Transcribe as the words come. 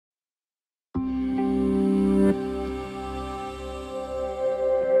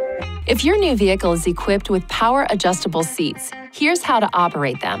If your new vehicle is equipped with power adjustable seats, here's how to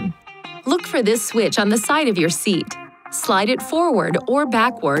operate them. Look for this switch on the side of your seat. Slide it forward or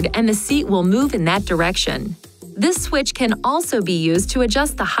backward and the seat will move in that direction. This switch can also be used to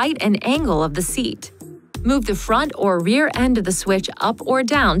adjust the height and angle of the seat. Move the front or rear end of the switch up or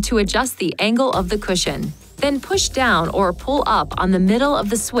down to adjust the angle of the cushion. Then push down or pull up on the middle of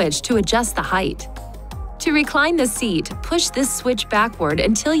the switch to adjust the height. To recline the seat, push this switch backward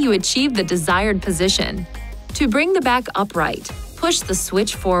until you achieve the desired position. To bring the back upright, push the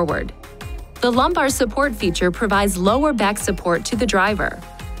switch forward. The lumbar support feature provides lower back support to the driver.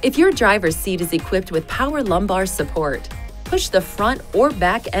 If your driver's seat is equipped with power lumbar support, push the front or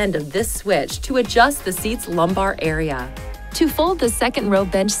back end of this switch to adjust the seat's lumbar area. To fold the second row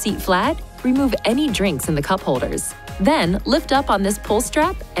bench seat flat, remove any drinks in the cup holders. Then, lift up on this pull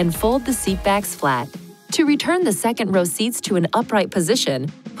strap and fold the seat backs flat. To return the second row seats to an upright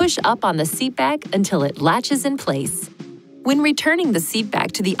position, push up on the seat back until it latches in place. When returning the seat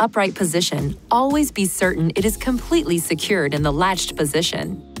back to the upright position, always be certain it is completely secured in the latched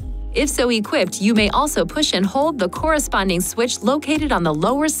position. If so equipped, you may also push and hold the corresponding switch located on the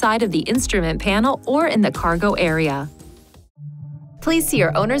lower side of the instrument panel or in the cargo area. Please see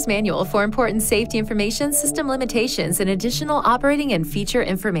your owner's manual for important safety information, system limitations, and additional operating and feature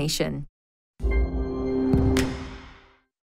information.